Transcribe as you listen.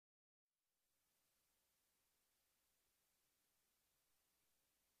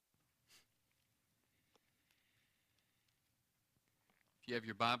you have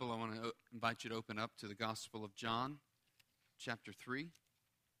your Bible, I want to invite you to open up to the Gospel of John, chapter 3.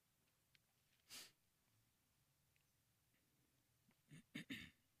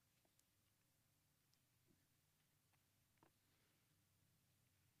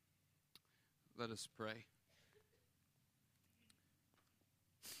 Let us pray.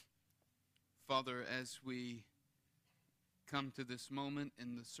 Father, as we come to this moment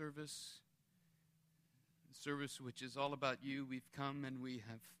in the service which is all about you, we've come and we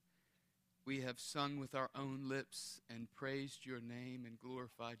have sung with our own lips and praised your name and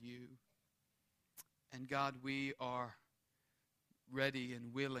glorified you. And God, we are ready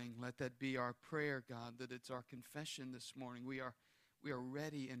and willing. Let that be our prayer, God, that it's our confession this morning. We are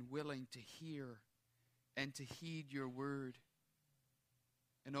ready and willing to hear and to heed your word.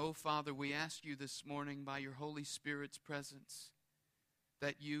 And oh, Father, we ask you this morning by your Holy Spirit's presence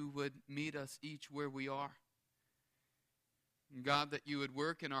that you would meet us each where we are. And God, that you would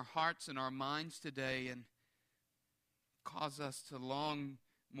work in our hearts and our minds today and cause us to long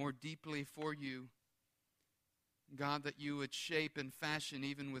more deeply for you. God, that you would shape and fashion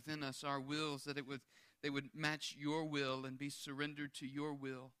even within us our wills, that they would match your will and be surrendered to your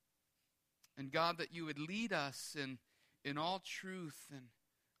will. And God, that you would lead us in all truth and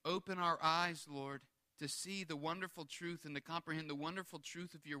open our eyes, Lord, to see the wonderful truth and to comprehend the wonderful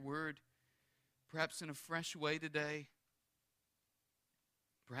truth of your word, perhaps in a fresh way today,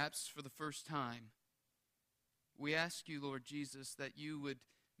 perhaps for the first time. We ask you, Lord Jesus, that you would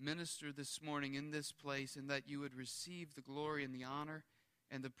minister this morning in this place and that you would receive the glory and the honor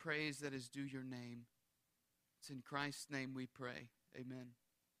and the praise that is due your name. It's in Christ's name we pray. Amen.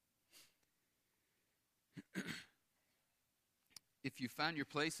 If you find your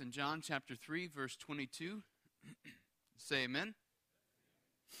place in John chapter 3, verse 22, say amen.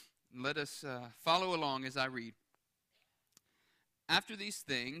 Let us follow along as I read. After these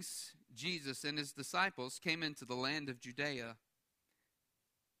things, Jesus and his disciples came into the land of Judea.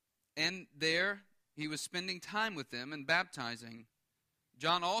 And there he was spending time with them and baptizing.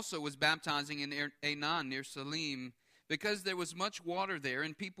 John also was baptizing in Aenon near Salim, because there was much water there,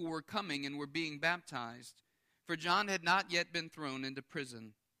 and people were coming and were being baptized. For John had not yet been thrown into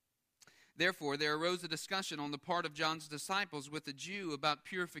prison. Therefore there arose a discussion on the part of John's disciples with a Jew about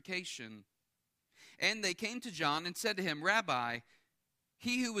purification. And they came to John and said to him, Rabbi,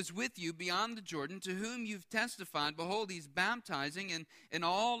 he who was with you beyond the Jordan, to whom you've testified, behold, he's baptizing, and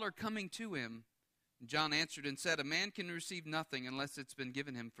all are coming to him. And John answered and said, a man can receive nothing unless it's been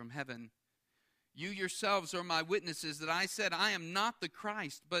given him from heaven. You yourselves are my witnesses that I said, I am not the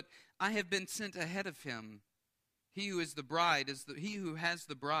Christ, but I have been sent ahead of him. He who has the bride is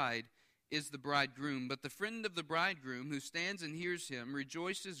the bridegroom, but the friend of the bridegroom who stands and hears him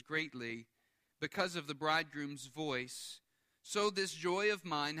rejoices greatly because of the bridegroom's voice. So this joy of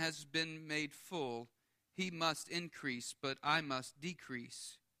mine has been made full. He must increase, but I must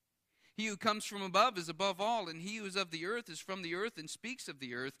decrease. He who comes from above is above all, and he who is of the earth is from the earth and speaks of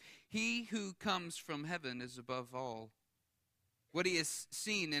the earth. He who comes from heaven is above all. What he has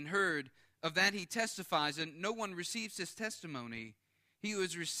seen and heard, of that he testifies, and no one receives his testimony. He who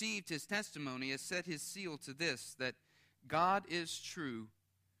has received his testimony has set his seal to this, that God is true.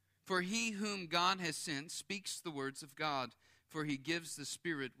 For he whom God has sent speaks the words of God, for he gives the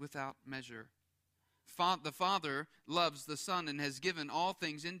Spirit without measure. The Father loves the Son and has given all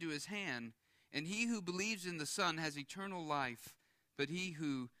things into his hand. And he who believes in the Son has eternal life, but he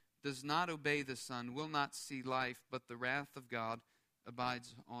who does not obey the Son will not see life, but the wrath of God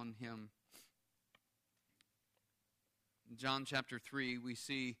abides on him. In John chapter 3, we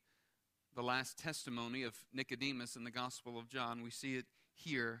see the last testimony of Nicodemus in the Gospel of John. We see it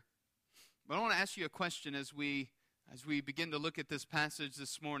here. But I want to ask you a question as we begin to look at this passage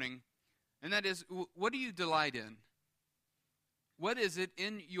this morning, and that is, what do you delight in? What is it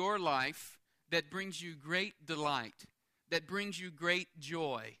in your life that brings you great delight, that brings you great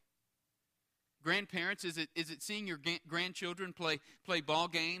joy? Grandparents, is it seeing your grandchildren play ball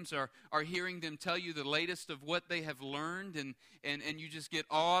games, or hearing them tell you the latest of what they have learned, and you just get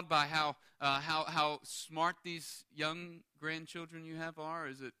awed by how smart these young grandchildren you have are?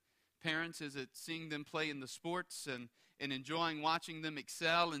 Is it parents? Is it seeing them play in the sports and enjoying watching them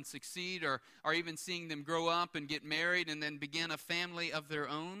excel and succeed, or even seeing them grow up and get married and then begin a family of their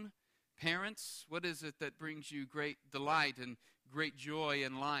own? Parents, what is it that brings you great delight and great joy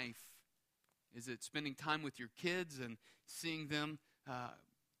in life? Is it spending time with your kids and seeing them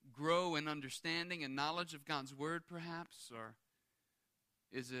grow in understanding and knowledge of God's Word, perhaps? Or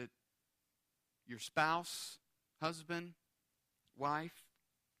is it your spouse, husband, wife?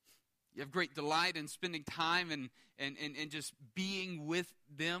 You have great delight in spending time and just being with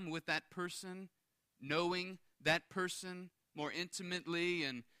them, with that person, knowing that person more intimately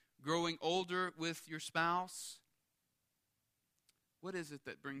and growing older with your spouse. What is it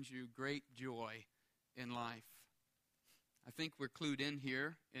that brings you great joy in life? I think we're clued in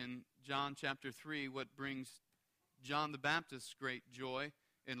here in John chapter 3 what brings John the Baptist great joy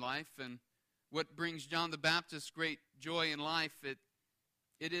in life. And what brings John the Baptist great joy in life, it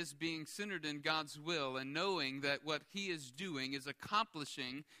is being centered in God's will and knowing that what he is doing is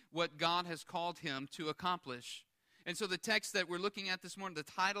accomplishing what God has called him to accomplish. And so the text that we're looking at this morning, the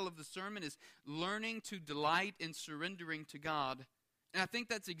title of the sermon is Learning to Delight in Surrendering to God. And I think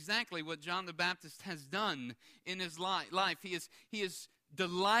that's exactly what John the Baptist has done in his life. He is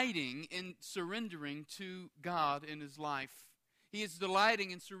delighting in surrendering to God in his life. He is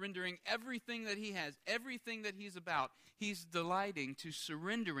delighting in surrendering everything that he has, everything that he's about. He's delighting to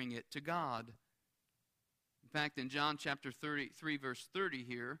surrendering it to God. In fact, in John chapter 33, verse 30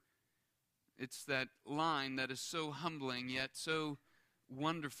 here, it's that line that is so humbling yet so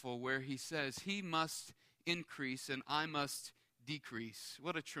wonderful where he says, "He must increase and I must decrease."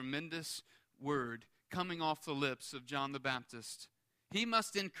 What a tremendous word coming off the lips of John the Baptist. He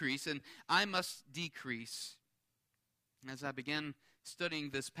must increase and I must decrease. As I began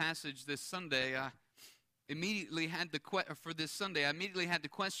studying this passage this Sunday, I immediately had the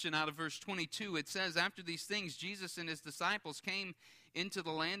question out of verse 22. It says, "After these things, Jesus and his disciples came into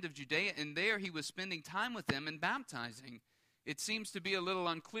the land of Judea, and there he was spending time with them and baptizing." It seems to be a little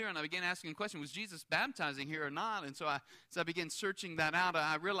unclear, and I began asking the question, was Jesus baptizing here or not? And so as I began searching that out,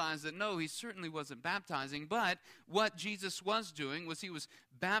 I realized that no, he certainly wasn't baptizing, but what Jesus was doing was he was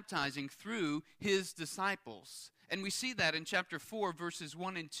baptizing through his disciples. And we see that in chapter 4, verses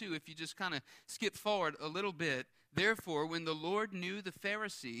 1 and 2, if you just kind of skip forward a little bit. "Therefore, when the Lord knew the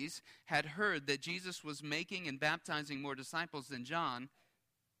Pharisees had heard that Jesus was making and baptizing more disciples than John,"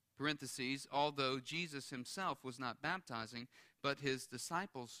 parentheses, "although Jesus himself was not baptizing, but his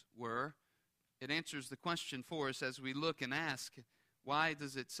disciples were," it answers the question for us as we look and ask, why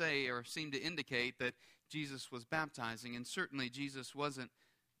does it say or seem to indicate that Jesus was baptizing? And certainly Jesus wasn't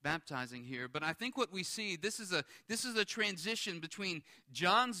baptizing here. But I think what we see, this is a transition between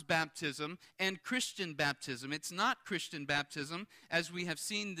John's baptism and Christian baptism. It's not Christian baptism as we have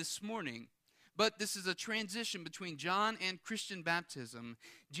seen this morning. But this is a transition between John and Christian baptism.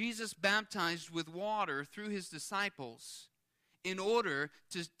 Jesus baptized with water through his disciples in order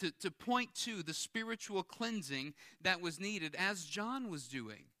to point to the spiritual cleansing that was needed as John was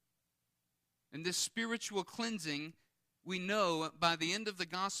doing. And this spiritual cleansing, we know by the end of the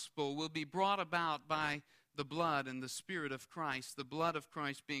gospel, will be brought about by the blood and the Spirit of Christ, the blood of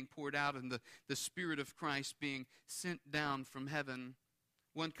Christ being poured out and the Spirit of Christ being sent down from heaven.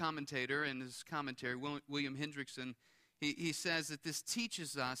 One commentator in his commentary, William Hendrickson, he says that this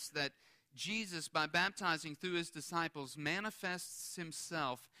teaches us that Jesus, by baptizing through his disciples, manifests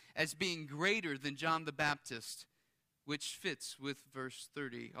himself as being greater than John the Baptist, which fits with verse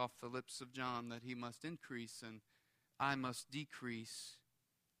 30 off the lips of John, that he must increase and I must decrease.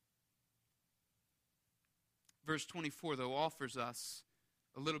 Verse 24, though, offers us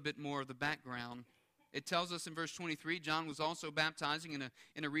a little bit more of the background. It tells us in verse 23, John was also baptizing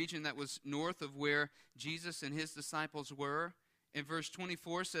in a region that was north of where Jesus and his disciples were. And verse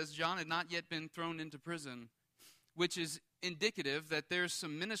 24 says John had not yet been thrown into prison, which is indicative that there's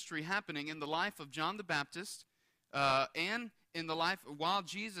some ministry happening in the life of John the Baptist and in the life while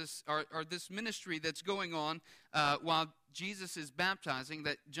Jesus, or this ministry that's going on while Jesus is baptizing,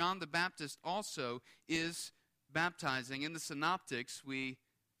 that John the Baptist also is baptizing. In the synoptics, we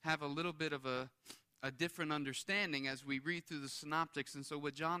have a little bit of a different understanding as we read through the synoptics. And so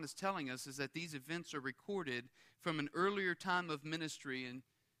what John is telling us is that these events are recorded from an earlier time of ministry and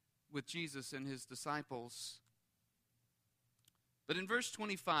with Jesus and his disciples. But in verse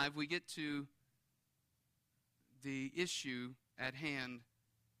 25, we get to the issue at hand.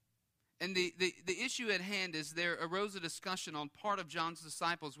 And the issue at hand is there arose a discussion on part of John's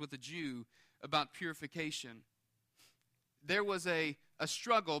disciples with a Jew about purification. There was a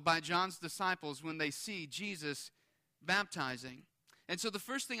struggle by John's disciples when they see Jesus baptizing. And so the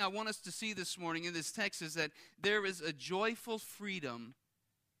first thing I want us to see this morning in this text is that there is a joyful freedom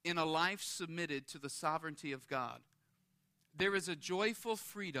in a life submitted to the sovereignty of God. There is a joyful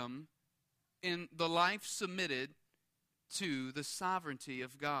freedom in the life submitted to the sovereignty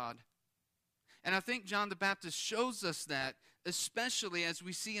of God. And I think John the Baptist shows us that, especially as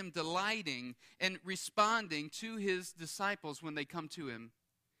we see him delighting and responding to his disciples when they come to him.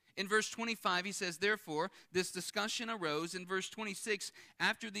 In verse 25, he says, therefore, this discussion arose. In verse 26,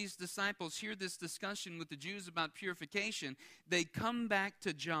 after these disciples hear this discussion with the Jews about purification, they come back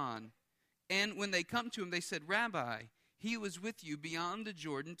to John. And when they come to him, they said, Rabbi, he was with you beyond the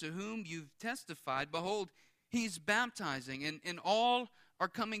Jordan, to whom you've testified. Behold, he's baptizing, and all are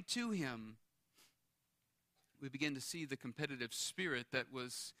coming to him. We begin to see the competitive spirit that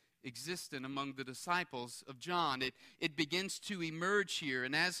was existent among the disciples of John. It begins to emerge here,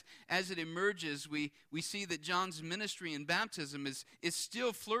 and as it emerges, we see that John's ministry in baptism is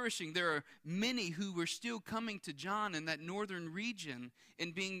still flourishing. There are many who were still coming to John in that northern region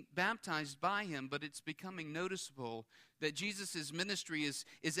and being baptized by him, but it's becoming noticeable that Jesus' ministry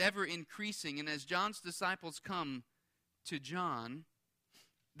is ever increasing, and as John's disciples come to John,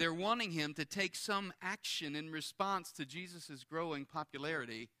 they're wanting him to take some action in response to Jesus' growing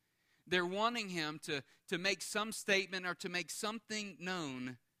popularity. They're wanting him to make some statement or to make something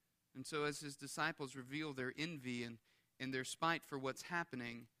known. And so as his disciples reveal their envy and their spite for what's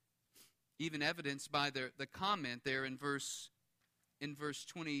happening, even evidenced by the comment there in verse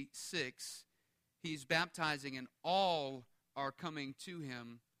 26, he's baptizing and all are coming to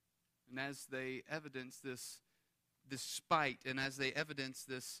him. And as they evidence this spite, and as they evidence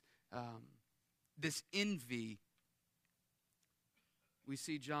this envy, we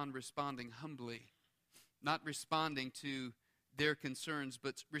see John responding humbly, not responding to their concerns,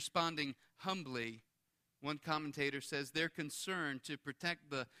 but responding humbly. One commentator says they're concerned to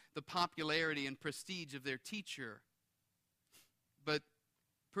protect the popularity and prestige of their teacher. But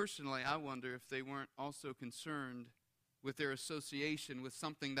personally, I wonder if they weren't also concerned with their association with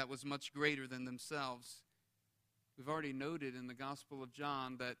something that was much greater than themselves. We've already noted in the Gospel of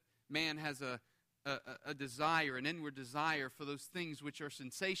John that man has a desire, an inward desire for those things which are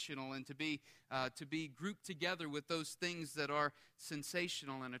sensational, and to be grouped together with those things that are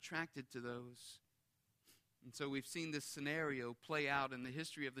sensational and attracted to those. And so we've seen this scenario play out in the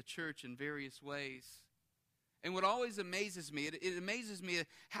history of the church in various ways. And what always amazes me, it amazes me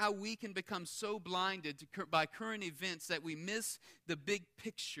how we can become so blinded by current events that we miss the big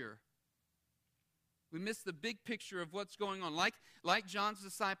picture. We miss the big picture of what's going on. Like John's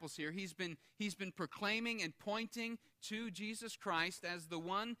disciples here, he's been proclaiming and pointing to Jesus Christ as the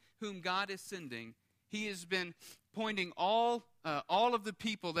one whom God is sending. He has been pointing all of the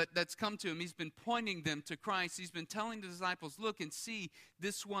people that's come to him. He's been pointing them to Christ. He's been telling the disciples, look and see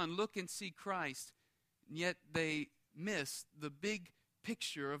this one. Look and see Christ. And yet they miss the big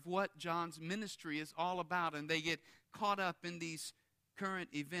picture of what John's ministry is all about, and they get caught up in these current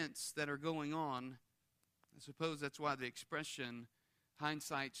events that are going on. I suppose that's why the expression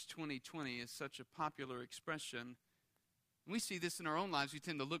hindsight's 20/20 is such a popular expression. We see this in our own lives. We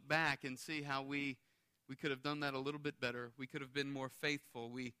tend to look back and see how we could have done that a little bit better. We could have been more faithful.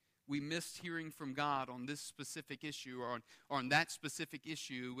 We missed hearing from God on this specific issue or on that specific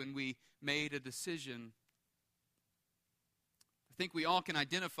issue when we made a decision. I think we all can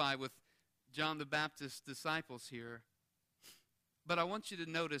identify with John the Baptist's disciples here. But I want you to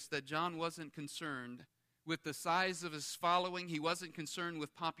notice that John wasn't concerned with the size of his following. He wasn't concerned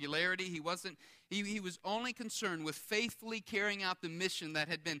with popularity. He was only concerned with faithfully carrying out the mission that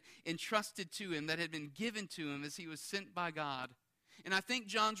had been entrusted to him, that had been given to him as he was sent by God. And I think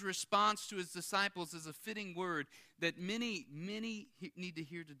John's response to his disciples is a fitting word that many need to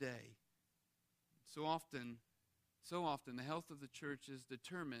hear today. So often, the health of the church is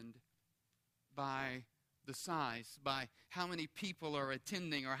determined by the size, by how many people are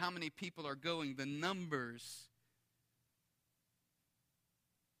attending or how many people are going, the numbers.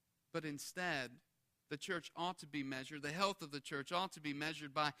 But instead, the church ought to be measured, the health of the church ought to be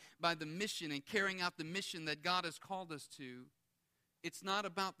measured by the mission and carrying out the mission that God has called us to. It's not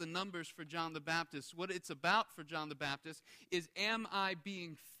about the numbers for John the Baptist. What it's about for John the Baptist is, am I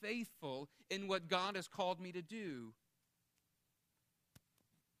being faithful in what God has called me to do?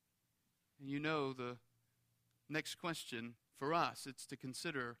 And you know the next question for us, it's to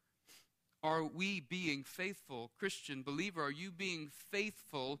consider, are we being faithful? Christian believer, are you being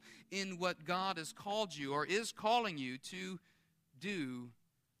faithful in what God has called you or is calling you to do?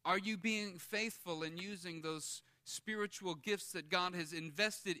 Are you being faithful in using those spiritual gifts that God has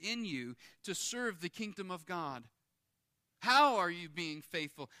invested in you to serve the kingdom of God? How are you being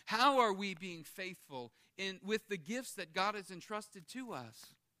faithful? How are we being faithful with the gifts that God has entrusted to us?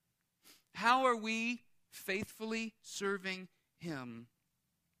 How are we faithfully serving Him?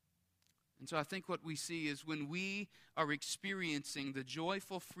 And so I think what we see is when we are experiencing the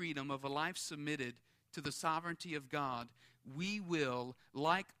joyful freedom of a life submitted to the sovereignty of God, we will,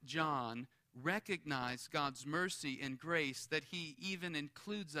 like John, recognize God's mercy and grace, that He even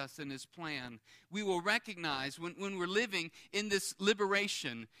includes us in His plan. We will recognize when we're living in this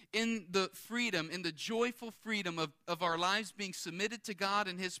liberation, in the freedom, in the joyful freedom of our lives being submitted to God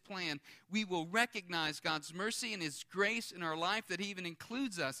and His plan, we will recognize God's mercy and His grace in our life, that He even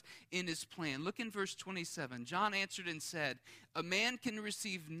includes us in His plan. Look in verse 27. John answered and said, "A man can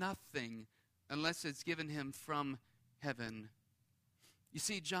receive nothing unless it's given him from heaven." You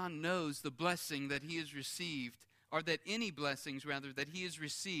see, John knows the blessing that he has received, or that any blessings, rather, that he has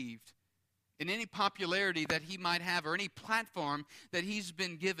received, and any popularity that he might have, or any platform that he's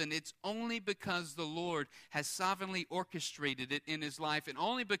been given, it's only because the Lord has sovereignly orchestrated it in his life, and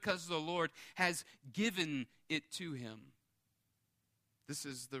only because the Lord has given it to him. This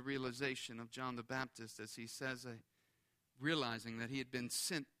is the realization of John the Baptist, as he says, realizing that he had been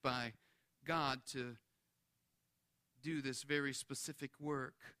sent by God to do this very specific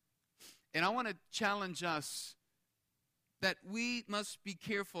work. And I want to challenge us that we must be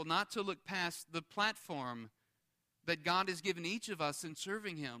careful not to look past the platform that God has given each of us in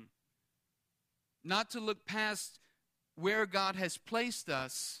serving Him. Not to look past where God has placed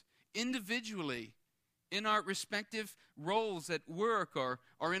us individually in our respective roles at work,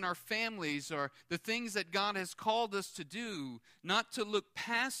 or in our families, or the things that God has called us to do. Not to look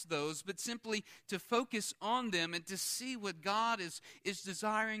past those, but simply to focus on them and to see what God is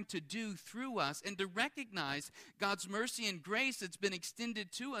desiring to do through us, and to recognize God's mercy and grace that's been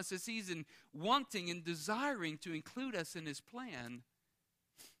extended to us as He's wanting and desiring to include us in His plan.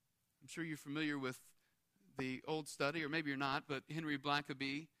 I'm sure you're familiar with the old study, or maybe you're not, but Henry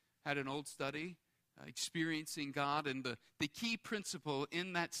Blackaby had an old study, experiencing God, and the key principle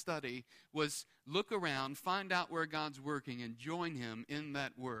in that study was look around, find out where God's working, and join Him in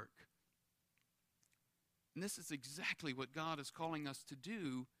that work. And this is exactly what God is calling us to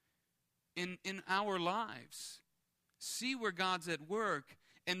do in our lives. See where God's at work,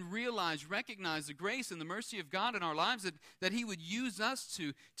 and recognize the grace and the mercy of God in our lives, that He would use us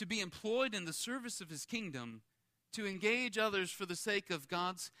to be employed in the service of His kingdom, to engage others for the sake of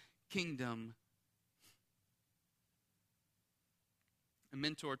God's kingdom. A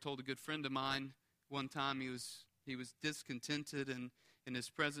mentor told a good friend of mine one time he was discontented in his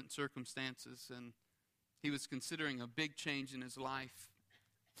present circumstances, and he was considering a big change in his life.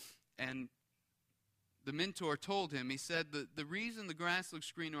 And the mentor told him, he said, the reason the grass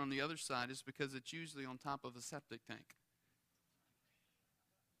looks greener on the other side is because it's usually on top of a septic tank.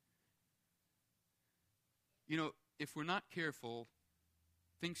 You know, if we're not careful,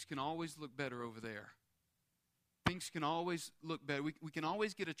 things can always look better over there. Things can always look better. We can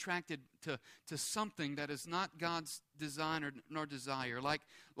always get attracted to something that is not God's design nor desire.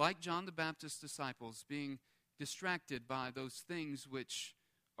 Like John the Baptist's disciples, being distracted by those things which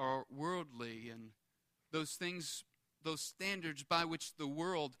are worldly, and those things, those standards by which the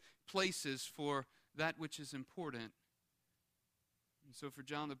world places for that which is important. And so for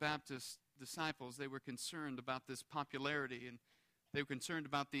John the Baptist's disciples, they were concerned about this popularity, and they were concerned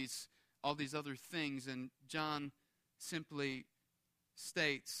about all these other things. And John simply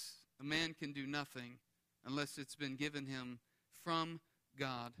states, a man can do nothing unless it's been given him from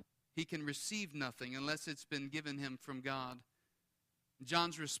God. He can receive nothing unless it's been given him from God.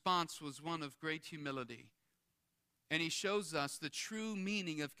 John's response was one of great humility. And he shows us the true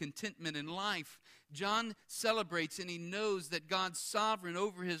meaning of contentment in life. John celebrates, and he knows that God's sovereign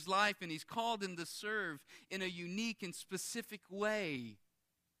over his life, and He's called him to serve in a unique and specific way.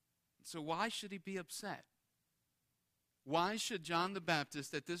 So why should he be upset? Why should John the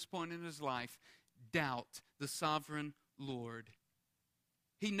Baptist at this point in his life doubt the sovereign Lord?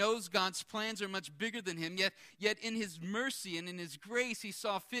 He knows God's plans are much bigger than him, yet in His mercy and in His grace, He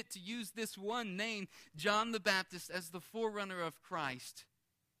saw fit to use this one name, John the Baptist, as the forerunner of Christ.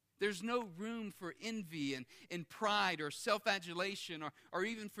 There's no room for envy and pride or self-adulation or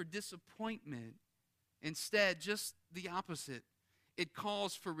even for disappointment. Instead, just the opposite. It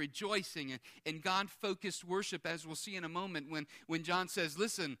calls for rejoicing and God-focused worship, as we'll see in a moment when John says,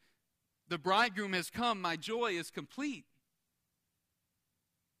 listen, the bridegroom has come, my joy is complete.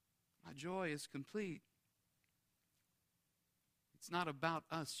 My joy is complete. It's not about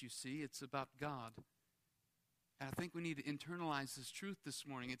us, you see, it's about God. And I think we need to internalize this truth this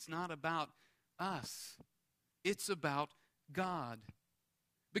morning. It's not about us. It's about God.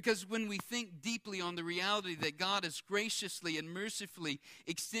 Because when we think deeply on the reality that God has graciously and mercifully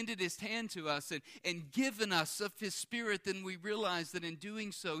extended His hand to us and given us of His Spirit, then we realize that in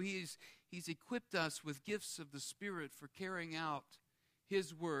doing so, He's equipped us with gifts of the Spirit for carrying out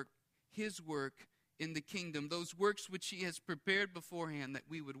His work in the kingdom, those works which he has prepared beforehand, that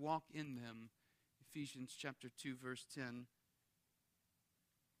we would walk in them. Ephesians chapter 2, verse 10. And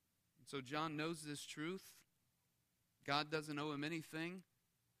so John knows this truth. God doesn't owe him anything.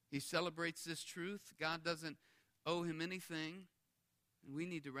 He celebrates this truth. God doesn't owe him anything. And we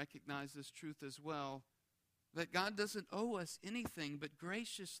need to recognize this truth as well, that God doesn't owe us anything, but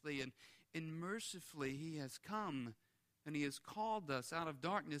graciously and mercifully he has come and he has called us out of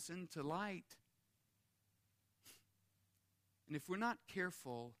darkness into light. And if we're not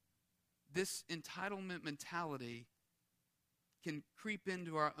careful, this entitlement mentality can creep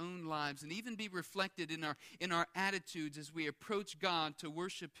into our own lives and even be reflected in our attitudes as we approach God to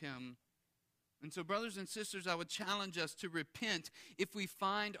worship him. And so, brothers and sisters, I would challenge us to repent if we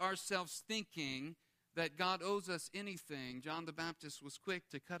find ourselves thinking that God owes us anything. John the Baptist was quick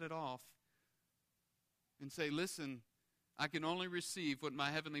to cut it off and say, listen, I can only receive what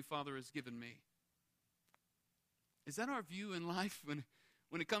my Heavenly Father has given me. Is that our view in life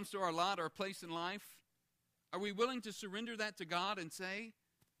when it comes to our lot, our place in life? Are we willing to surrender that to God and say,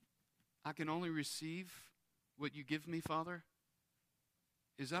 I can only receive what you give me, Father?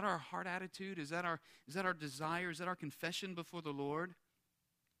 Is that our heart attitude? Is that our desire? Is that our confession before the Lord?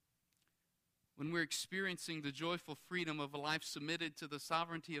 When we're experiencing the joyful freedom of a life submitted to the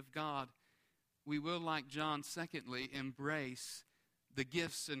sovereignty of God, we will, like John, secondly, embrace the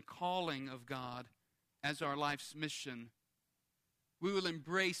gifts and calling of God as our life's mission. We will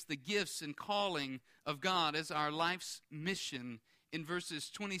embrace the gifts and calling of God as our life's mission. In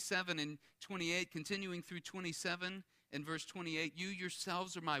verses 27 and 28, continuing through 27 and verse 28, you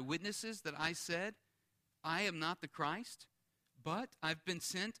yourselves are my witnesses that I said, I am not the Christ, but I've been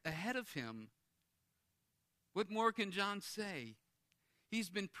sent ahead of him. What more can John say? He's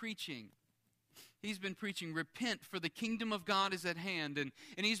been preaching. He's been preaching, repent, for the kingdom of God is at hand. And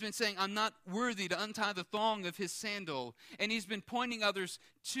he's been saying, I'm not worthy to untie the thong of his sandal. And he's been pointing others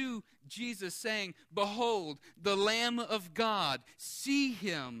to Jesus, saying, behold, the Lamb of God. See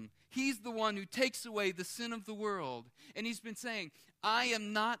him. He's the one who takes away the sin of the world. And he's been saying, I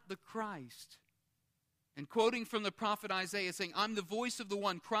am not the Christ. And quoting from the prophet Isaiah, saying, I'm the voice of the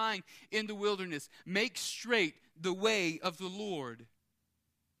one crying in the wilderness, make straight the way of the Lord.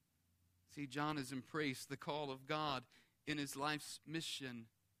 See, John has embraced the call of God in his life's mission.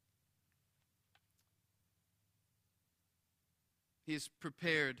 He has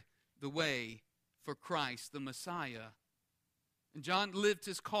prepared the way for Christ, the Messiah. And John lived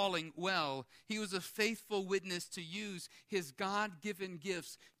his calling well. He was a faithful witness to use his God-given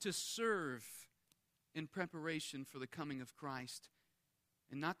gifts to serve in preparation for the coming of Christ.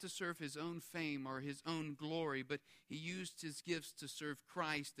 And not to serve his own fame or his own glory, but he used his gifts to serve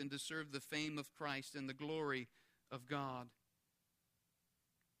Christ and to serve the fame of Christ and the glory of God.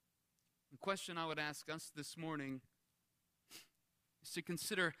 The question I would ask us this morning is to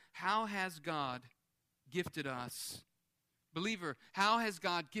consider, how has God gifted us? Believer, how has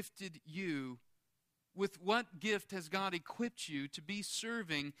God gifted you? With what gift has God equipped you to be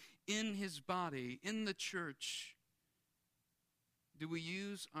serving in his body, in the church? Do we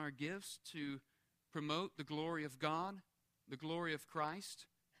use our gifts to promote the glory of God, the glory of Christ?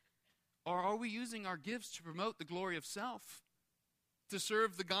 Or are we using our gifts to promote the glory of self, to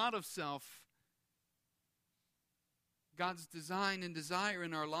serve the God of self? God's design and desire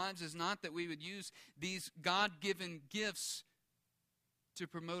in our lives is not that we would use these God-given gifts to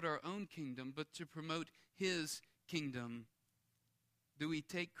promote our own kingdom, but to promote his kingdom. Do we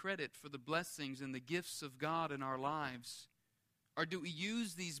take credit for the blessings and the gifts of God in our lives? Or do we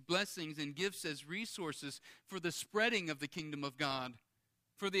use these blessings and gifts as resources for the spreading of the kingdom of God,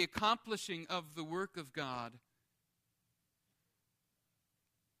 for the accomplishing of the work of God?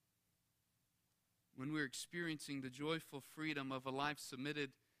 When we're experiencing the joyful freedom of a life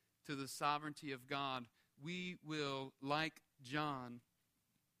submitted to the sovereignty of God, we will, like John.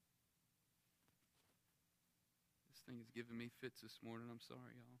 This thing is giving me fits this morning. I'm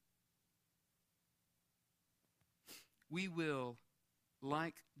sorry, y'all. We will,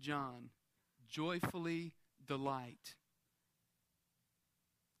 like John, joyfully delight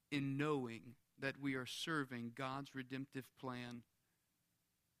in knowing that we are serving God's redemptive plan.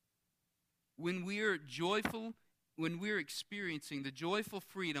 When we are joyful, when we're experiencing the joyful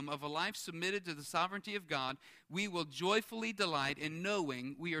freedom of a life submitted to the sovereignty of God, we will joyfully delight in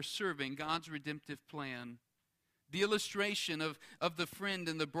knowing we are serving God's redemptive plan. The illustration of the friend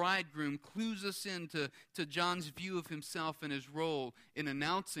and the bridegroom clues us into John's view of himself and his role in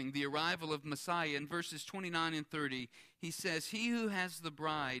announcing the arrival of Messiah. In verses 29 and 30, he says, he who has the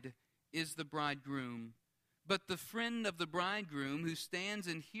bride is the bridegroom. But the friend of the bridegroom who stands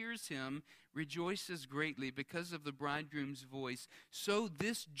and hears him rejoices greatly because of the bridegroom's voice. So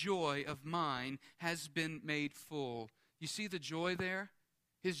this joy of mine has been made full. You see the joy there?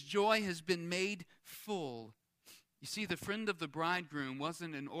 His joy has been made full. You see, the friend of the bridegroom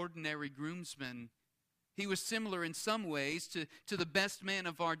wasn't an ordinary groomsman. He was similar in some ways to the best man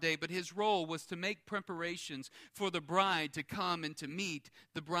of our day, but his role was to make preparations for the bride to come and to meet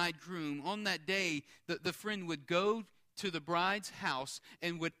the bridegroom. On that day, the friend would go to the bride's house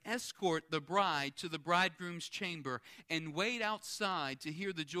and would escort the bride to the bridegroom's chamber and wait outside to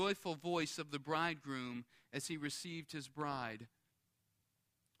hear the joyful voice of the bridegroom as he received his bride.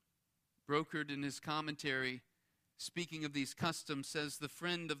 Brokert, in his commentary, speaking of these customs, says the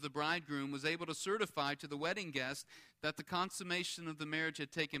friend of the bridegroom was able to certify to the wedding guest that the consummation of the marriage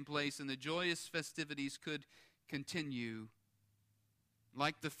had taken place and the joyous festivities could continue.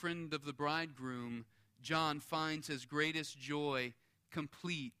 Like the friend of the bridegroom, John finds his greatest joy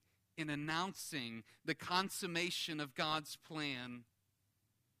complete in announcing the consummation of God's plan.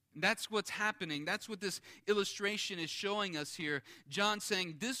 And that's what's happening. That's what this illustration is showing us here. John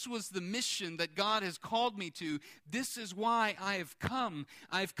saying, this was the mission that God has called me to. This is why I have come.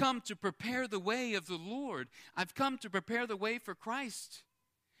 I've come to prepare the way of the Lord. I've come to prepare the way for Christ.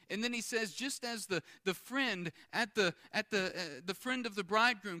 And then he says, just as the friend the friend of the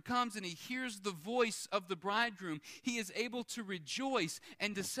bridegroom comes and he hears the voice of the bridegroom, he is able to rejoice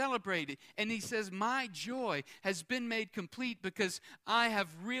and to celebrate it. And he says, my joy has been made complete because I have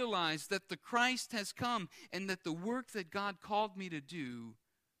realized that the Christ has come and that the work that God called me to do,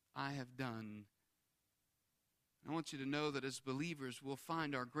 I have done. I want you to know that as believers, we'll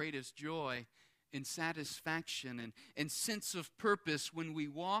find our greatest joy and satisfaction and sense of purpose when we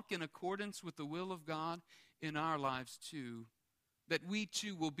walk in accordance with the will of God in our lives too. That we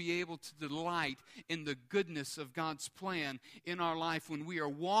too will be able to delight in the goodness of God's plan in our life when we are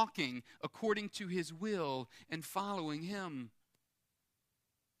walking according to His will and following Him.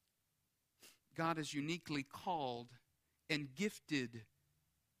 God has uniquely called and gifted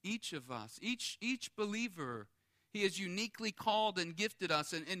each of us, each believer. He has uniquely called and gifted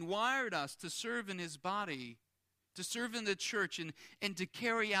us and wired us to serve in His body, to serve in the church, and to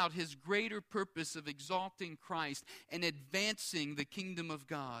carry out His greater purpose of exalting Christ and advancing the kingdom of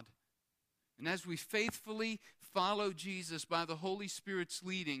God. And as we faithfully follow Jesus by the Holy Spirit's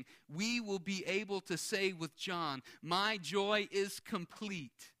leading, we will be able to say with John, my joy is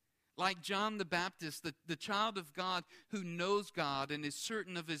complete. Like John the Baptist, the child of God who knows God and is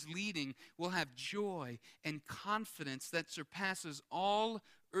certain of His leading will have joy and confidence that surpasses all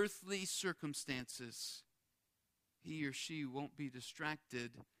earthly circumstances. He or she won't be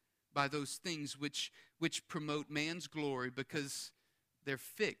distracted by those things which promote man's glory because they're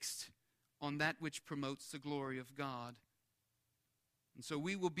fixed on that which promotes the glory of God. And so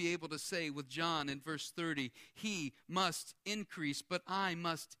we will be able to say with John in verse 30, He must increase, but I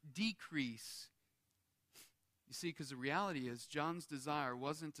must decrease. You see, because the reality is, John's desire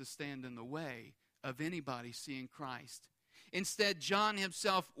wasn't to stand in the way of anybody seeing Christ. Instead, John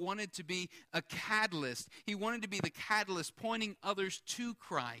himself wanted to be a catalyst. He wanted to be the catalyst pointing others to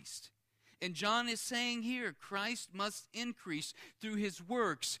Christ. And John is saying here, Christ must increase through His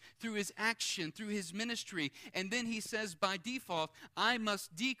works, through His action, through His ministry. And then he says, by default, I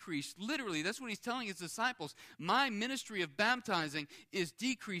must decrease. Literally, that's what he's telling his disciples. My ministry of baptizing is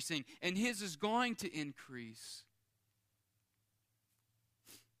decreasing, and His is going to increase.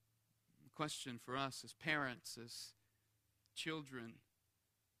 The question for us as parents, as children,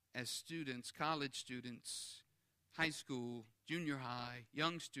 as students, college students, high school, junior high,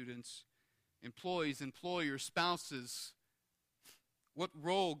 young students, employees, employers, spouses, what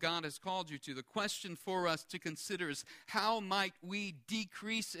role God has called you to. The question for us to consider is, how might we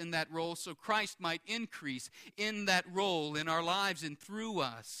decrease in that role so Christ might increase in that role in our lives and through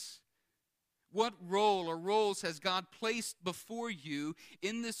us? What role or roles has God placed before you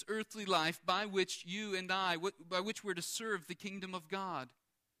in this earthly life by which you and I, by which we're to serve the kingdom of God?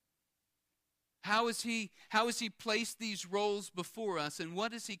 How has He placed these roles before us, and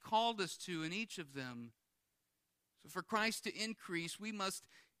what has He called us to in each of them? So for Christ to increase, we must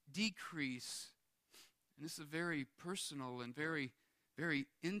decrease. And this is a very personal and very, very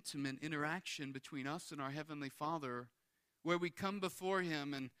intimate interaction between us and our Heavenly Father, where we come before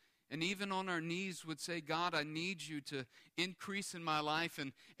Him and even on our knees would say, God, I need You to increase in my life,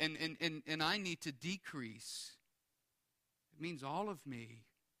 and I need to decrease. It means all of me.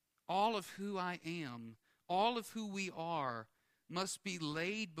 All of who I am, all of who we are, must be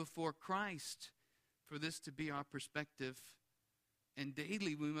laid before Christ for this to be our perspective. And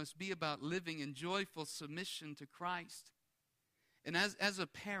daily we must be about living in joyful submission to Christ. And as a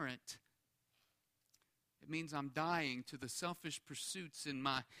parent, it means I'm dying to the selfish pursuits in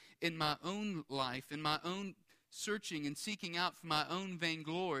my own life, in my own searching and seeking out for my own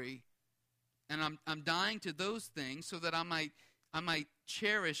vainglory. And I'm dying to those things so that I might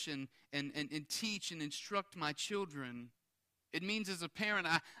cherish and teach and instruct my children. It means as a parent,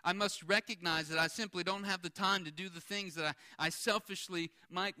 I must recognize that I simply don't have the time to do the things that I selfishly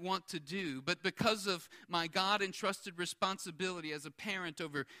might want to do. But because of my God-entrusted responsibility as a parent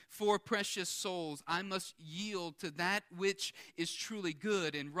over 4 precious souls, I must yield to that which is truly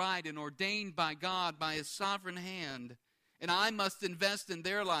good and right and ordained by God by His sovereign hand. And I must invest in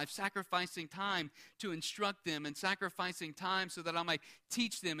their life, sacrificing time to instruct them and sacrificing time so that I might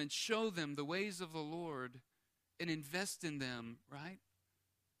teach them and show them the ways of the Lord. And invest in them, right?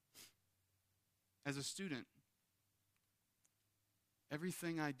 As a student,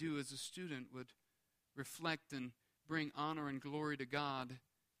 everything I do as a student would reflect and bring honor and glory to God.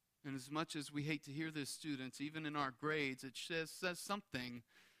 And as much as we hate to hear this, students, even in our grades, it says something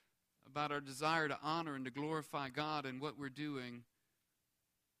about our desire to honor and to glorify God in what we're doing.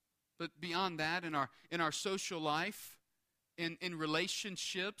 But beyond that, in our social life, in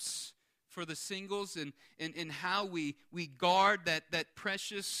relationships, for the singles, and how we guard that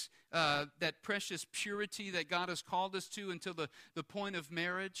precious purity that God has called us to until the point of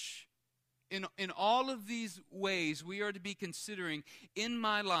marriage. In all of these ways, we are to be considering in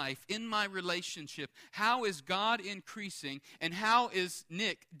my life, in my relationship, how is God increasing and how is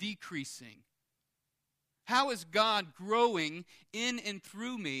Nick decreasing? How is God growing in and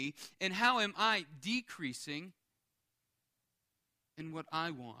through me, and how am I decreasing in what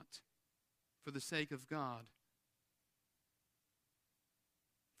I want? For the sake of God.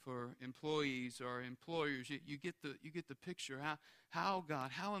 For employees or employers, you get the picture. How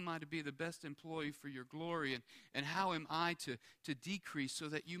God, how am I to be the best employee for your glory? And how am I to decrease so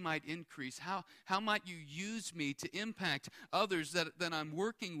that you might increase? How might you use me to impact others that I'm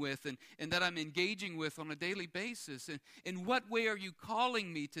working with and that I'm engaging with on a daily basis? And in what way are you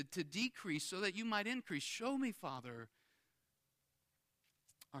calling me to decrease so that you might increase? Show me, Father.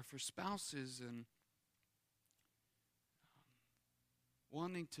 Are for spouses and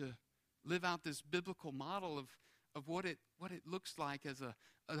wanting to live out this biblical model of what it looks like as a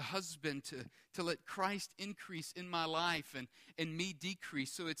husband to let Christ increase in my life and me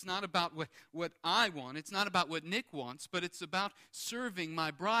decrease. So it's not about what I want. It's not about what Nick wants, but it's about serving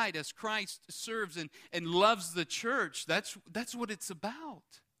my bride as Christ serves and loves the church. That's what it's about.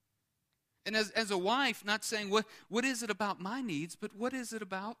 And as a wife, not saying what is it about my needs, but what is it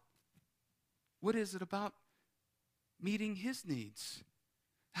about meeting his needs?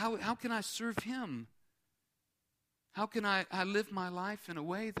 How can I serve him? How can I live my life in a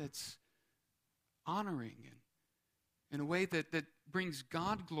way that's honoring and in a way that brings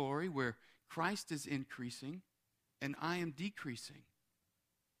God glory, where Christ is increasing and I am decreasing?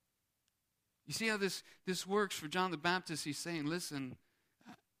 You see how this works for John the Baptist? He's saying, listen,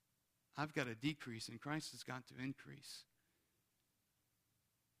 I've got to decrease and Christ has got to increase.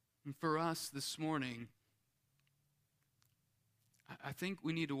 And for us this morning, I think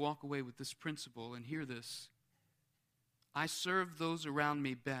we need to walk away with this principle and hear this. I serve those around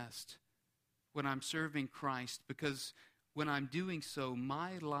me best when I'm serving Christ, because when I'm doing so,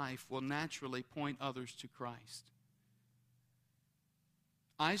 my life will naturally point others to Christ.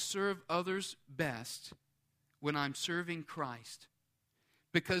 I serve others best when I'm serving Christ,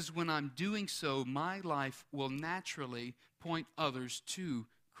 because when I'm doing so, my life will naturally point others to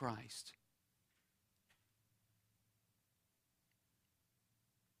Christ.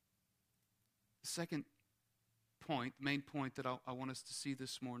 The second point, the main point that I want us to see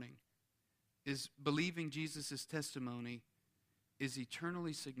this morning, is believing Jesus' testimony is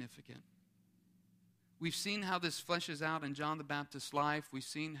eternally significant. We've seen how this fleshes out in John the Baptist's life. We've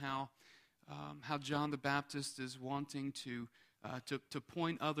seen how John the Baptist is wanting to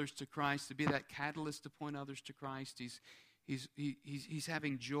point others to Christ, to be that catalyst to point others to Christ. He's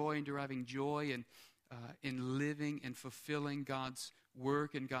having joy and deriving joy in living and fulfilling God's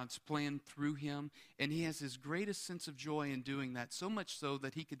work and God's plan through him. And he has his greatest sense of joy in doing that, so much so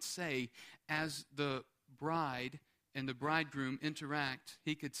that he could say, as the bride and the bridegroom interact,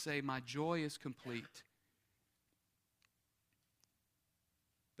 he could say, my joy is complete.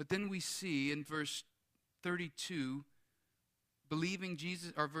 But then we see in verse 32, believing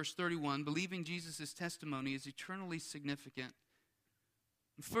Jesus, or verse 31, believing Jesus' testimony is eternally significant.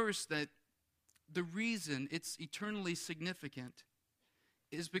 First, that the reason it's eternally significant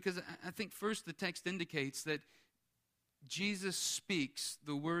is because I think first the text indicates that Jesus speaks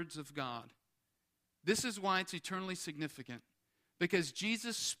the words of God. This is why it's eternally significant. Because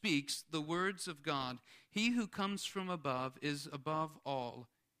Jesus speaks the words of God. He who comes from above is above all.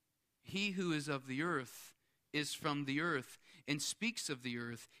 He who is of the earth is from the earth and speaks of the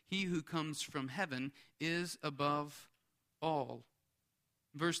earth. He who comes from heaven is above all.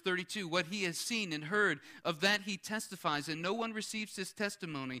 Verse 32, what he has seen and heard, of that he testifies, and no one receives his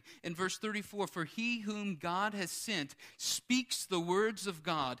testimony. In verse 34, for he whom God has sent speaks the words of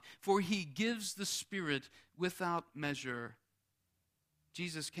God, for he gives the Spirit without measure.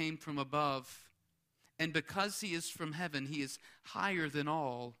 Jesus came from above, and because he is from heaven, he is higher than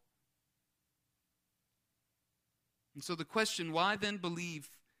all. And so the question, why then believe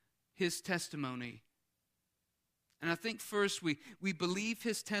his testimony? And I think first we believe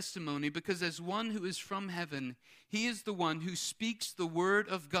his testimony because as one who is from heaven, he is the one who speaks the word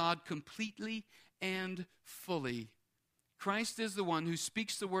of God completely and fully. Christ is the one who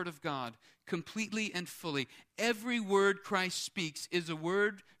speaks the word of God completely and fully. Every word Christ speaks is a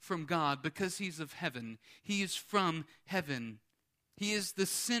word from God because he's of heaven. He is from heaven. He is the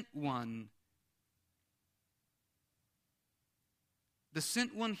sent one. The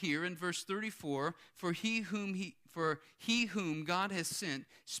sent one here in verse 34, for he whom God has sent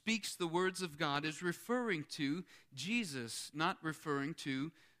speaks the words of God, is referring to Jesus, not referring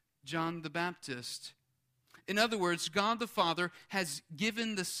to John the Baptist. In other words, God the Father has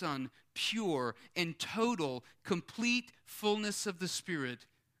given the Son pure and total, complete fullness of the Spirit.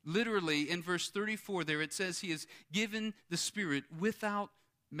 Literally, in verse 34 there it says he has given the Spirit without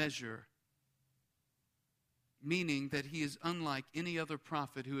measure. Meaning that he is unlike any other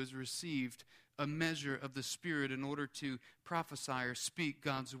prophet who has received a measure of the Spirit in order to prophesy or speak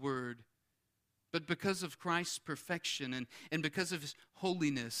God's word. But because of Christ's perfection and because of his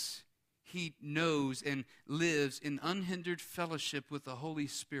holiness, he knows and lives in unhindered fellowship with the Holy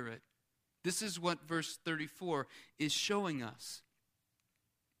Spirit. This is what verse 34 is showing us.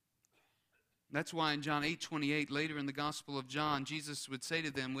 That's why in John 8:28, later in the Gospel of John, Jesus would say to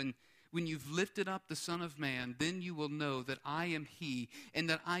them, When you've lifted up the Son of Man, then you will know that I am he, and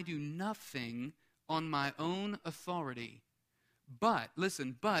that I do nothing on my own authority. But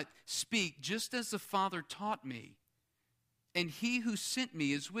speak just as the Father taught me. And he who sent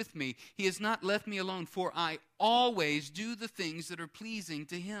me is with me. He has not left me alone, for I always do the things that are pleasing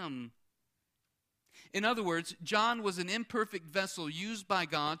to him. In other words, John was an imperfect vessel used by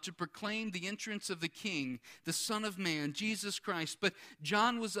God to proclaim the entrance of the King, the Son of Man, Jesus Christ. But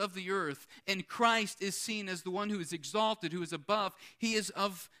John was of the earth, and Christ is seen as the one who is exalted, who is above. He is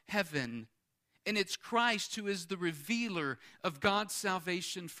of heaven. And it's Christ who is the revealer of God's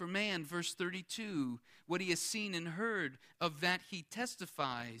salvation for man. Verse 32, what he has seen and heard, of that he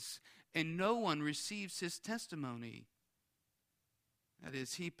testifies, and no one receives his testimony. That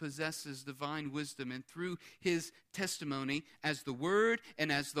is, he possesses divine wisdom, and through his testimony, as the Word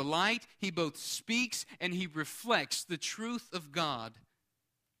and as the light, he both speaks and he reflects the truth of God.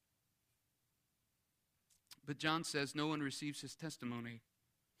 But John says no one receives his testimony.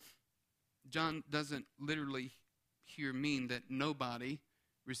 John doesn't literally here mean that nobody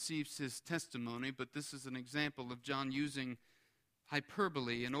receives his testimony, but this is an example of John using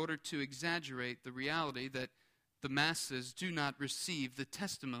hyperbole in order to exaggerate the reality that the masses do not receive the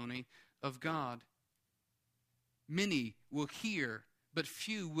testimony of God. Many will hear, but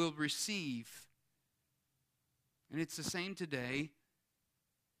few will receive. And it's the same today.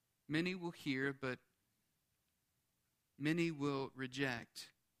 Many will hear, but many will reject.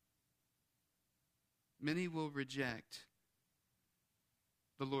 Many will reject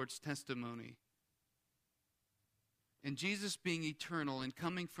the Lord's testimony. And Jesus, being eternal and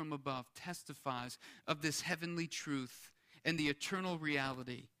coming from above, testifies of this heavenly truth and the eternal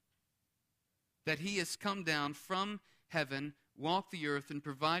reality that he has come down from heaven, walked the earth, and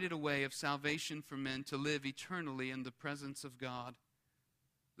provided a way of salvation for men to live eternally in the presence of God.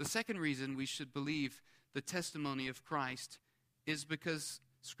 The second reason we should believe the testimony of Christ is because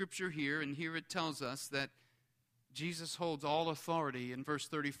Scripture here, and here it tells us that Jesus holds all authority in verse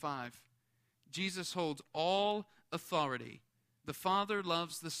 35. Jesus holds all authority. The Father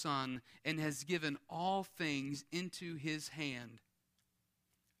loves the Son and has given all things into his hand.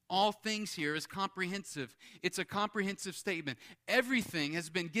 All things here is comprehensive. It's a comprehensive statement. Everything has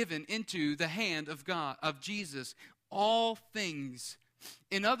been given into the hand of God, of Jesus. All things.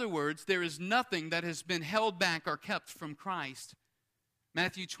 In other words, there is nothing that has been held back or kept from Christ.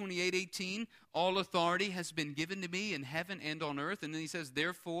 Matthew 28:18, all authority has been given to me in heaven and on earth. And then he says,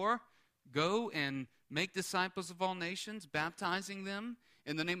 therefore, go and make disciples of all nations, baptizing them in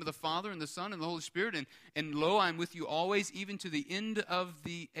In the name of the Father, and the Son, and the Holy Spirit, and lo, I am with you always, even to the end of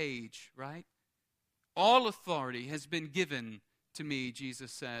the age, right? All authority has been given to me,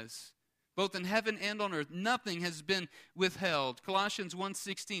 Jesus says, both in heaven and on earth. Nothing has been withheld. Colossians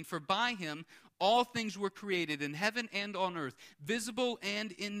 1:16, for by him all things were created in heaven and on earth, visible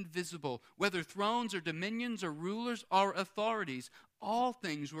and invisible, whether thrones or dominions or rulers or authorities. All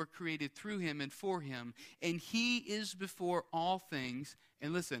things were created through him and for him, and he is before all things.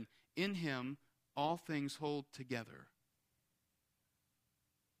 And listen, in him all things hold together.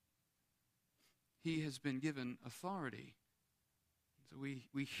 He has been given authority. So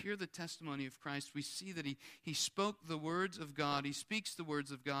we hear the testimony of Christ. We see that he spoke the words of God. He speaks the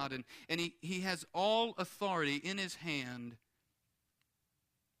words of God, and he has all authority in his hand.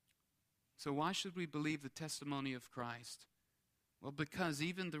 So why should we believe the testimony of Christ? Well, because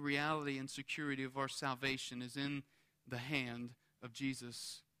even the reality and security of our salvation is in the hand of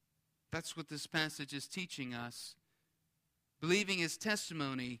Jesus. That's what this passage is teaching us. Believing his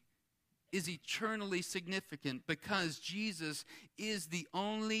testimony is eternally significant because Jesus is the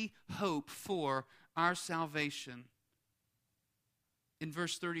only hope for our salvation. In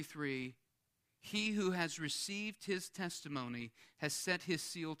verse 33, he who has received his testimony has set his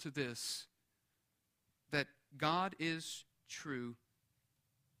seal to this, that God is true.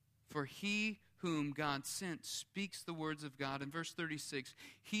 For he whom God sent speaks the words of God. In verse 36,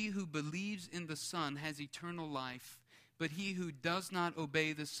 he who believes in the Son has eternal life, but he who does not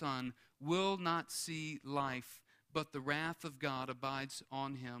obey the Son will not see life, but the wrath of God abides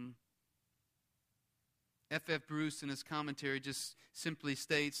on him. F. Bruce in his commentary just simply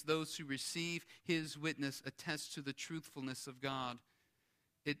states, those who receive his witness attest to the truthfulness of God.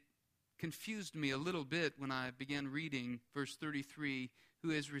 It confused me a little bit when I began reading verse 33, who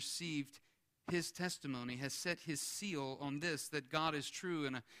has received his testimony, has set his seal on this, that God is true.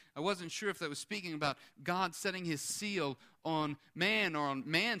 And I wasn't sure if that was speaking about God setting his seal on man, or on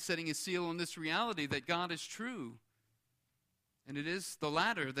man setting his seal on this reality that God is true. And it is the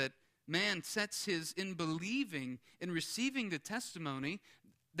latter, that man sets his, in believing, in receiving the testimony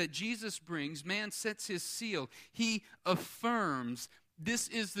that Jesus brings, man sets his seal. He affirms this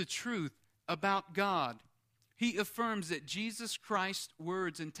is the truth about God. He affirms that Jesus Christ's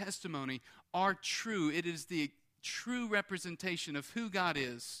words and testimony are true. It is the true representation of who God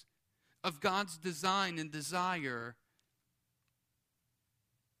is, of God's design and desire.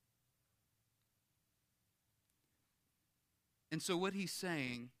 And so what he's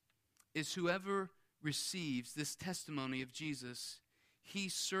saying is whoever receives this testimony of Jesus, he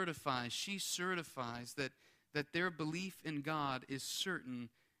certifies, she certifies that their belief in God is certain,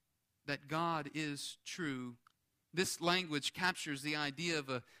 that God is true. This language captures the idea of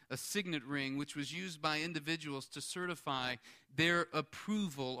a signet ring, which was used by individuals to certify their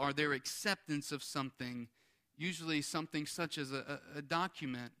approval or their acceptance of something, usually something such as a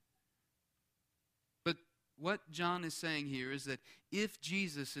document. But what John is saying here is that if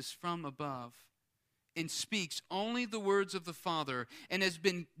Jesus is from above and speaks only the words of the Father and has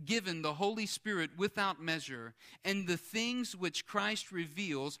been given the Holy Spirit without measure, and the things which Christ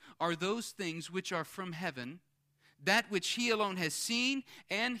reveals are those things which are from heaven, that which he alone has seen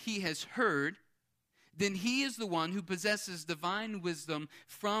and he has heard, then he is the one who possesses divine wisdom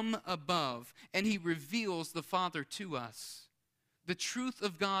from above, and he reveals the Father to us. The truth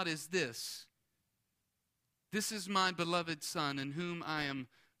of God is this: this is my beloved Son, in whom I am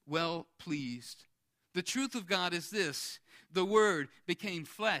well pleased. The truth of God is this: the Word became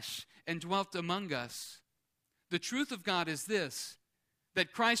flesh and dwelt among us. The truth of God is this: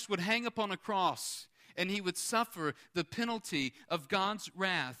 that Christ would hang upon a cross, and he would suffer the penalty of God's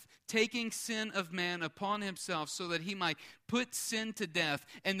wrath, taking sin of man upon himself so that he might put sin to death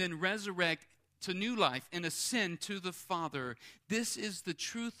and then resurrect to new life and ascend to the Father. This is the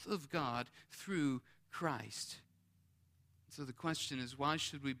truth of God through Christ. So the question is, why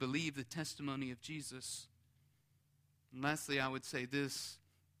should we believe the testimony of Jesus? And lastly, I would say this: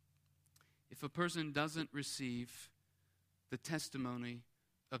 if a person doesn't receive the testimony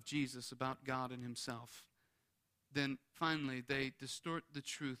of Jesus about God and himself, then finally they distort the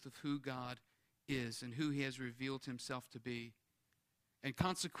truth of who God is and who he has revealed himself to be. And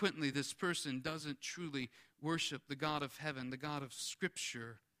consequently, this person doesn't truly worship the God of heaven, the God of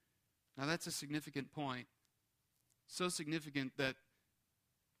Scripture. Now that's a significant point. So significant that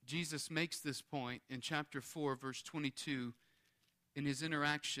Jesus makes this point in chapter 4, verse 22, in his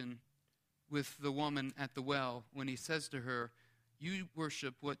interaction with the woman at the well, when he says to her, "You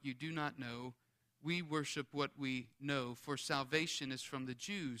worship what you do not know. We worship what we know, for salvation is from the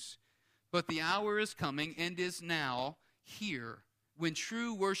Jews. But the hour is coming and is now here when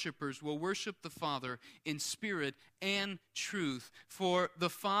true worshipers will worship the Father in spirit and truth. For the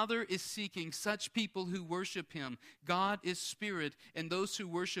Father is seeking such people who worship him. God is spirit, and those who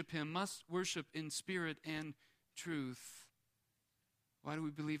worship him must worship in spirit and truth. Why do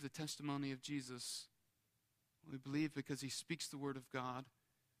we believe the testimony of Jesus? We believe because he speaks the word of God.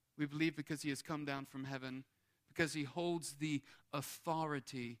 We believe because he has come down from heaven, because he holds the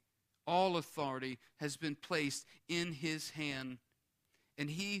authority. All authority has been placed in his hand. And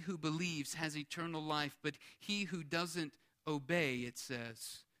he who believes has eternal life, but he who doesn't obey, it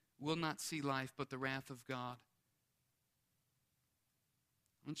says, will not see life, but the wrath of God.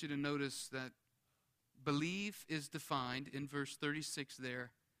 I want you to notice that belief is defined in verse 36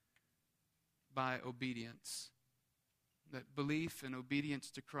 there by obedience. That belief and obedience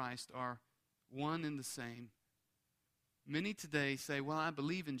to Christ are one and the same. Many today say, well, I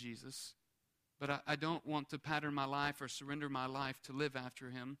believe in Jesus, but I don't want to pattern my life or surrender my life to live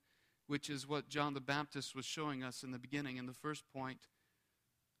after him, which is what John the Baptist was showing us in the beginning, in the first point,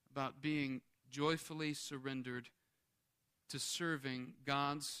 about being joyfully surrendered to serving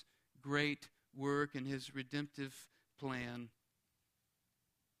God's great work and his redemptive plan.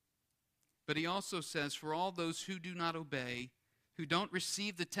 But he also says, for all those who do not obey, who don't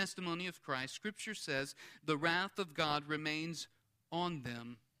receive the testimony of Christ, Scripture says the wrath of God remains on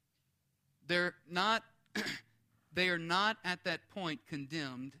them. They are not at that point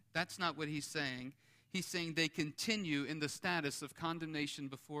condemned. That's not what he's saying. He's saying they continue in the status of condemnation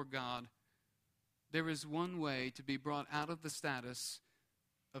before God. There is one way to be brought out of the status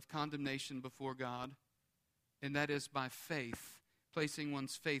of condemnation before God, and that is by faith, placing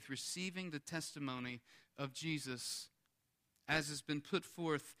one's faith, receiving the testimony of Jesus, as has been put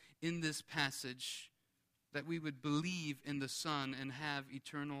forth in this passage, that we would believe in the Son and have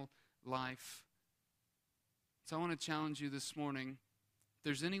eternal life. So I want to challenge you this morning. If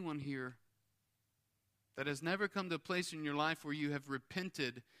there's anyone here that has never come to a place in your life where you have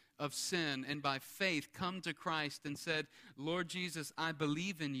repented of sin and by faith come to Christ and said, Lord Jesus, I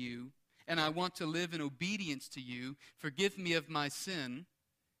believe in you and I want to live in obedience to you. Forgive me of my sin.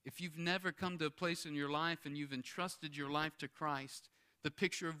 If you've never come to a place in your life and you've entrusted your life to Christ, the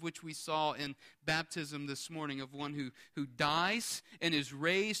picture of which we saw in baptism this morning of one who dies and is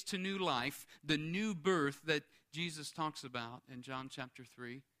raised to new life, the new birth that Jesus talks about in John chapter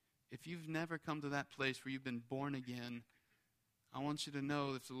 3. If you've never come to that place where you've been born again, I want you to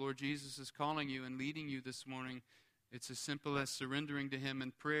know if the Lord Jesus is calling you and leading you this morning, it's as simple as surrendering to him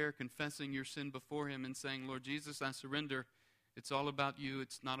in prayer, confessing your sin before him and saying, Lord Jesus, I surrender. It's all about you.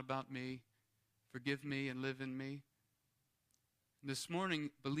 It's not about me. Forgive me and live in me. This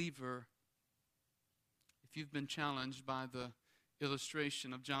morning, believer, if you've been challenged by the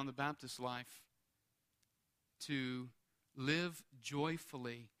illustration of John the Baptist's life to live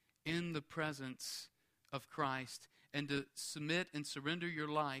joyfully in the presence of Christ and to submit and surrender your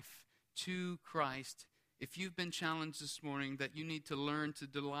life to Christ, if you've been challenged this morning that you need to learn to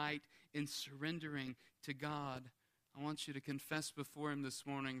delight in surrendering to God, I want you to confess before him this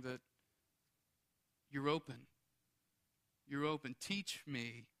morning that you're open. You're open. Teach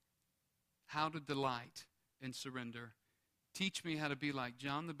me how to delight in surrender. Teach me how to be like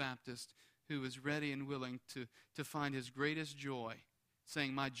John the Baptist, who is ready and willing to find his greatest joy,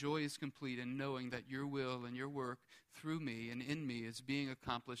 saying, my joy is complete in knowing that your will and your work through me and in me is being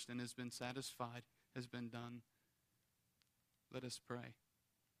accomplished and has been satisfied, has been done. Let us pray.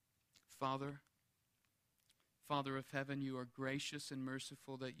 Father of heaven, you are gracious and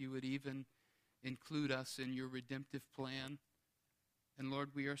merciful that you would even include us in your redemptive plan. And Lord,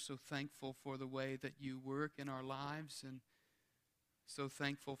 we are so thankful for the way that you work in our lives and so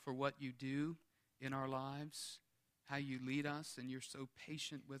thankful for what you do in our lives, how you lead us, and you're so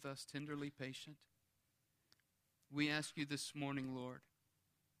patient with us, tenderly patient. We ask you this morning, Lord,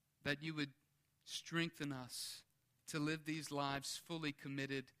 that you would strengthen us to live these lives fully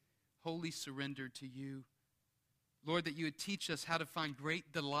committed, wholly surrendered to you. Lord, that you would teach us how to find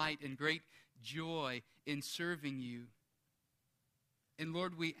great delight and great joy in serving you. And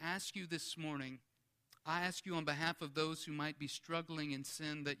Lord, we ask you this morning, I ask you on behalf of those who might be struggling in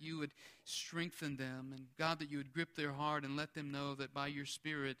sin, that you would strengthen them. And God, that you would grip their heart and let them know that by your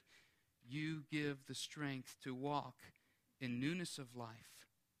Spirit, you give the strength to walk in newness of life.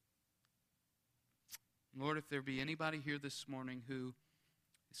 Lord, if there be anybody here this morning who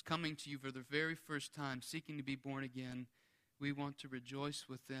is coming to you for the very first time, seeking to be born again, we want to rejoice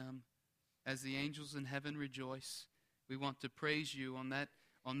with them as the angels in heaven rejoice. We want to praise you on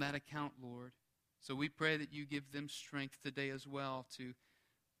that account, Lord. So we pray that you give them strength today as well to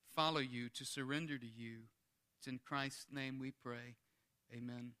follow you, to surrender to you, It's in Christ's name we pray.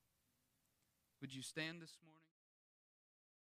 Amen. Would you stand this morning?